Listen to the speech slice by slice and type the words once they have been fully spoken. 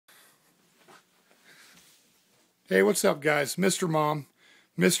Hey, what's up, guys? Mr.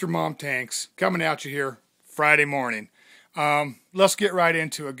 Mom Tanks, coming at you here Friday morning. Let's get right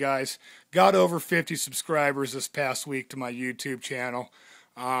into it, guys. Got over 50 subscribers this past week to my YouTube channel.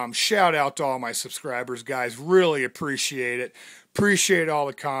 Shout out to all my subscribers, guys. Really appreciate it. Appreciate all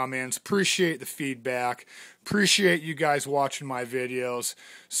the comments. Appreciate the feedback. Appreciate you guys watching my videos.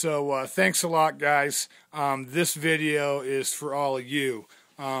 So thanks a lot, guys. This video is for all of you.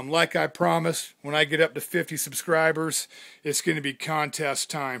 Like I promised, when I get up to 50 subscribers, it's going to be contest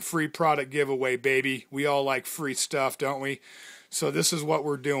time. Free product giveaway, baby. We all like free stuff, don't we? So this is what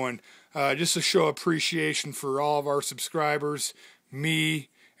we're doing. Just to show appreciation for all of our subscribers, me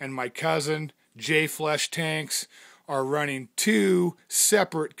and my cousin, J Flesh Tanks, are running two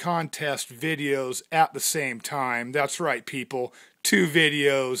separate contest videos at the same time. That's right, people. Two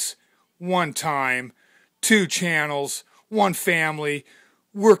videos, one time, two channels, one family.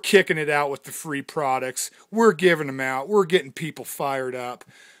 We're kicking it out with the free products. We're giving them out. We're getting people fired up.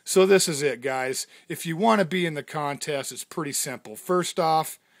 So this is it, guys. If you want to be in the contest, it's pretty simple. First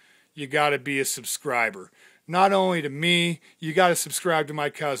off, you got to be a subscriber. Not only to me, you got to subscribe to my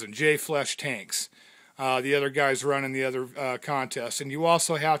cousin, J Flesh Tanks. The other guy's running the other contest. And you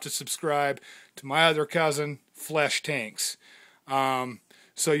also have to subscribe to my other cousin, Flesh Tanks.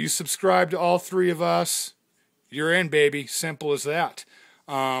 So you subscribe to all three of us, you're in, baby. Simple as that.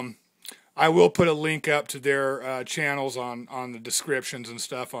 I will put a link up to their channels on the descriptions and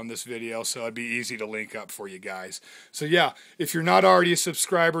stuff on this video, so it'd be easy to link up for you guys. So yeah, if you're not already a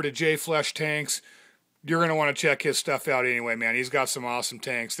subscriber to J Flesh Tanks, you're going to want to check his stuff out anyway, man. He's got some awesome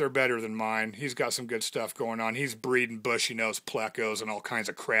tanks. They're better than mine. He's got some good stuff going on. He's breeding bushy nose plecos and all kinds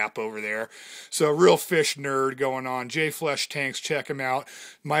of crap over there. So real fish nerd going on. J Flesh Tanks, check him out.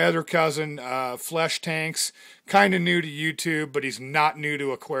 My other cousin, Flesh Tanks, kind of new to YouTube, but he's not new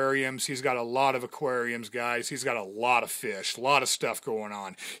to aquariums. He's got a lot of aquariums, guys. He's got a lot of fish, a lot of stuff going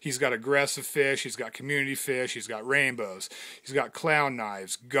on. He's got aggressive fish. He's got community fish. He's got rainbows. He's got clown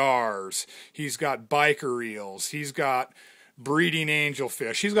knives, gars. He's got biker eels. He's got breeding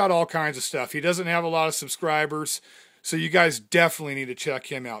angelfish. He's got all kinds of stuff. He doesn't have a lot of subscribers, so you guys definitely need to check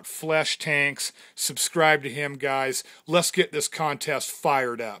him out. Flesh Tanks, subscribe to him, guys. Let's get this contest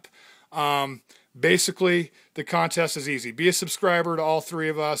fired up. Basically, the contest is easy. Be a subscriber to all three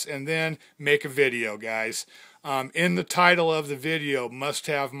of us and then make a video, guys. In the title of the video must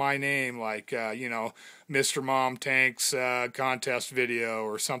have my name, like, you know, Mr. Mom Tanks contest video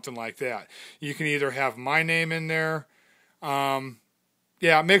or something like that. You can either have my name in there.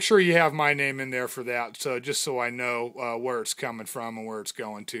 Yeah, make sure you have my name in there for that, so just so I know where it's coming from and where it's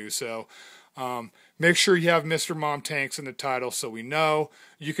going to. So make sure you have Mr. Mom Tanks in the title so we know.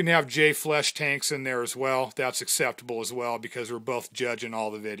 You can have J Flesh Tanks in there as well. That's acceptable as well because we're both judging all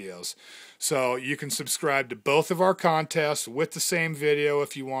the videos. So you can subscribe to both of our contests with the same video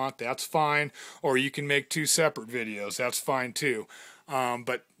if you want. That's fine. Or you can make two separate videos. That's fine too.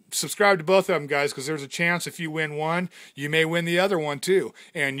 But subscribe to both of them, guys, because there's a chance if you win one, you may win the other one too.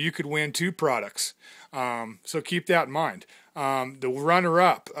 And you could win two products. So keep that in mind. The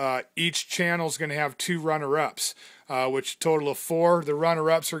runner-up, each channel is going to have two runner-ups, which total of 4. The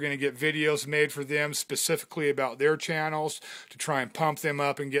runner-ups are going to get videos made for them specifically about their channels to try and pump them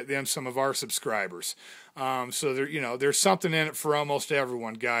up and get them some of our subscribers. So there, you know, there's something in it for almost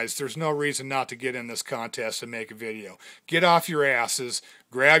everyone, guys. There's no reason not to get in this contest and make a video. Get off your asses,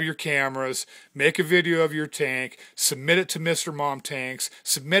 grab your cameras, make a video of your tank, submit it to Mr. Mom Tanks,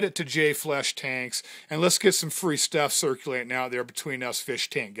 submit it to J Flesh Tanks, and let's get some free stuff circulating out there between us fish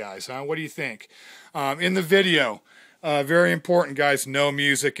tank guys, huh? What do you think? In the video, very important, guys, no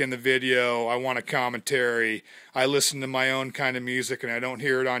music in the video. I want a commentary. I listen to my own kind of music and I don't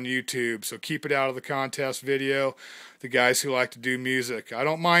hear it on YouTube, so keep it out of the contest video. The guys who like to do music, I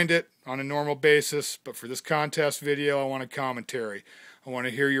don't mind it on a normal basis, but for this contest video, I want a commentary. I want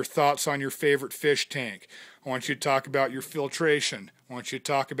to hear your thoughts on your favorite fish tank. I want you to talk about your filtration. I want you to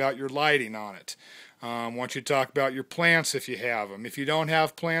talk about your lighting on it. I want you to talk about your plants if you have them. If you don't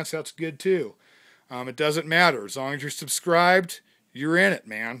have plants, that's good too. It doesn't matter. As long as you're subscribed, you're in it,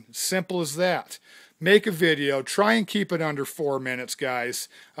 man. It's simple as that. Make a video. Try and keep it under 4 minutes, guys.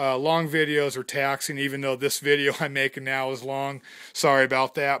 Long videos are taxing, even though this video I'm making now is long. Sorry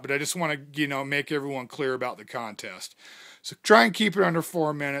about that, but I just want to, you know, make everyone clear about the contest. So try and keep it under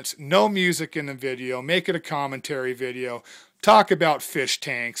 4 minutes. No music in the video. Make it a commentary video. Talk about fish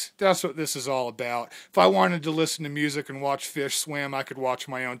tanks. That's what this is all about. If I wanted to listen to music and watch fish swim, I could watch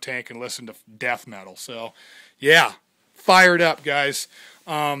my own tank and listen to death metal. So, yeah, fired up, guys.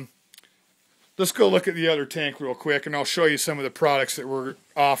 let's go look at the other tank real quick, and I'll show you some of the products that we're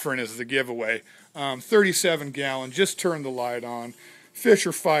offering as the giveaway. 37 gallon, just turned the light on. Fish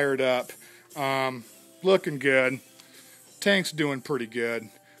are fired up, looking good. Tank's doing pretty good.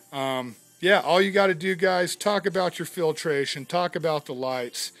 Yeah, all you got to do, guys, talk about your filtration, talk about the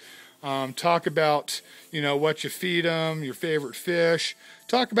lights, talk about, you know, what you feed them, your favorite fish.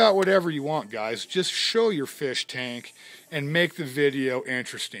 Talk about whatever you want, guys. Just show your fish tank and make the video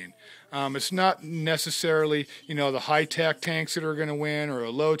interesting. It's not necessarily, you know, the high-tech tanks that are going to win, or a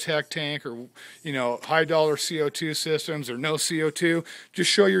low-tech tank, or, you know, high-dollar CO2 systems, or no CO2.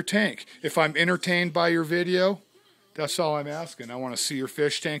 Just show your tank. If I'm entertained by your video, that's all I'm asking. I want to see your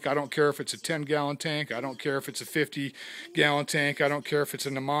fish tank. I don't care if it's a 10-gallon tank. I don't care if it's a 50-gallon tank. I don't care if it's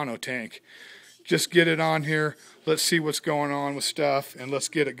a Namano tank. Just get it on here. Let's see what's going on with stuff, and let's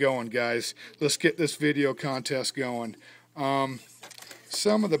get it going, guys. Let's get this video contest going.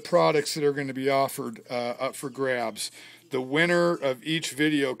 Some of the products that are going to be offered up for grabs. The winner of each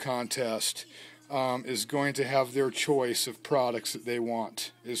video contest is going to have their choice of products that they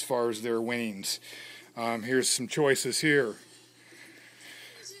want as far as their winnings. Here's some choices here.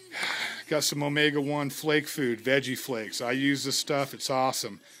 Got some Omega-1 flake food, veggie flakes. I use this stuff. It's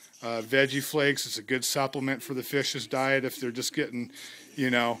awesome. Veggie flakes is a good supplement for the fish's diet if they're just getting, you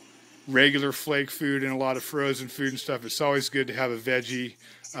know, regular flake food and a lot of frozen food and stuff. It's always good to have a veggie,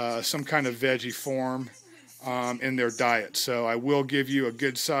 some kind of veggie form in their diet. So I will give you a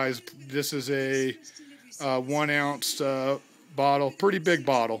good size. This is a 1 ounce bottle, pretty big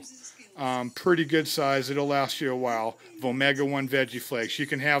bottle. Pretty good size. It'll last you a while. Of Omega-1 veggie flakes. You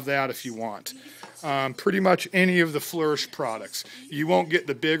can have that if you want. Pretty much any of the Flourish products. You won't get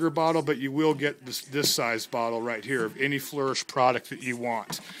the bigger bottle, but you will get this size bottle right here of any Flourish product that you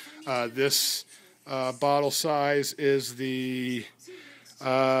want. This bottle size is the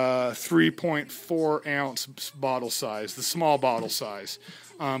 3.4 ounce bottle size, the small bottle size.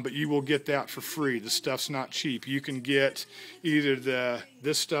 But you will get that for free. The stuff's not cheap. You can get either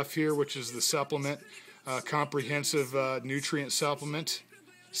this stuff here, which is the supplement, comprehensive nutrient supplement,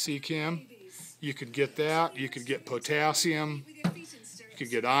 CChem. You could get that. You could get potassium. You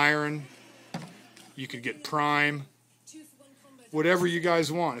could get iron. You could get prime. Whatever you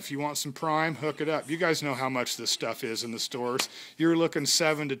guys want. If you want some prime, hook it up. You guys know how much this stuff is in the stores. You're looking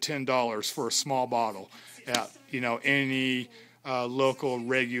 $7 to $10 for a small bottle at, you know, any local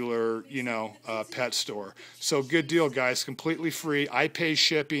regular, you know, pet store. So good deal, guys. Completely free. I pay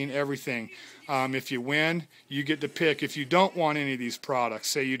shipping, everything. If you win, you get to pick. If you don't want any of these products,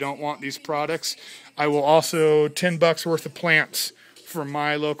 say you don't want these products, I will also $10 worth of plants from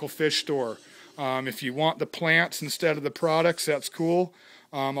my local fish store. If you want the plants instead of the products, that's cool.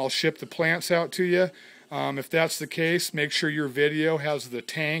 I'll ship the plants out to you. If that's the case, make sure your video has the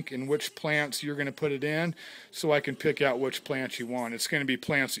tank and which plants you're going to put it in, so I can pick out which plants you want. It's going to be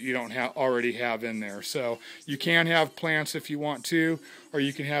plants that you don't already have in there. So you can have plants if you want to, or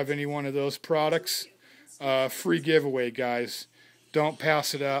you can have any one of those products. Free giveaway, guys. Don't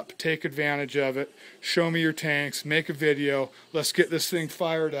pass it up. Take advantage of it. Show me your tanks. Make a video. Let's get this thing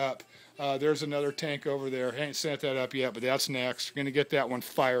fired up. There's another tank over there. I ain't set that up yet, but that's next. We're going to get that one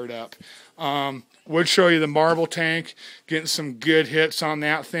fired up. Would show you the marble tank, getting some good hits on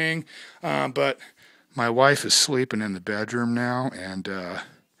that thing. But my wife is sleeping in the bedroom now, and I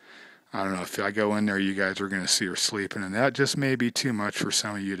don't know, if I go in there, you guys are going to see her sleeping, and that just may be too much for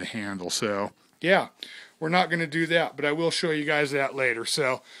some of you to handle. So, yeah, we're not going to do that, but I will show you guys that later.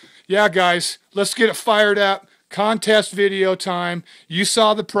 So, yeah, guys, let's get it fired up. Contest video time. You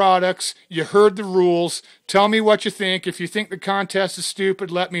saw the products. You heard the rules. Tell me what you think. If you think the contest is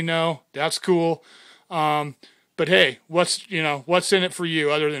stupid, let me know. That's cool. But hey, what's in it for you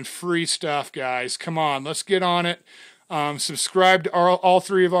other than free stuff, guys? Come on, let's get on it. Subscribe to all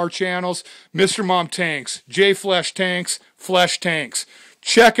three of our channels. Mr. Mom Tanks, J Flesh Tanks, Flesh Tanks.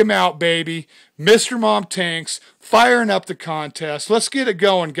 Check him out, baby. Mr. Mom Tanks, firing up the contest. Let's get it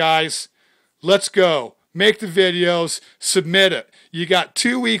going, guys. Let's go. Make the videos, submit it. You got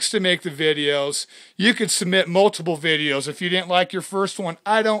 2 weeks to make the videos. You could submit multiple videos. If you didn't like your first one,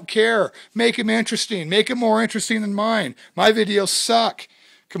 I don't care. Make them interesting. Make them more interesting than mine. My videos suck.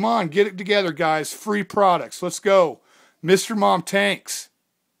 Come on, get it together, guys. Free products. Let's go. Mr. Mom Tanks.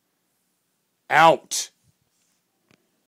 Out.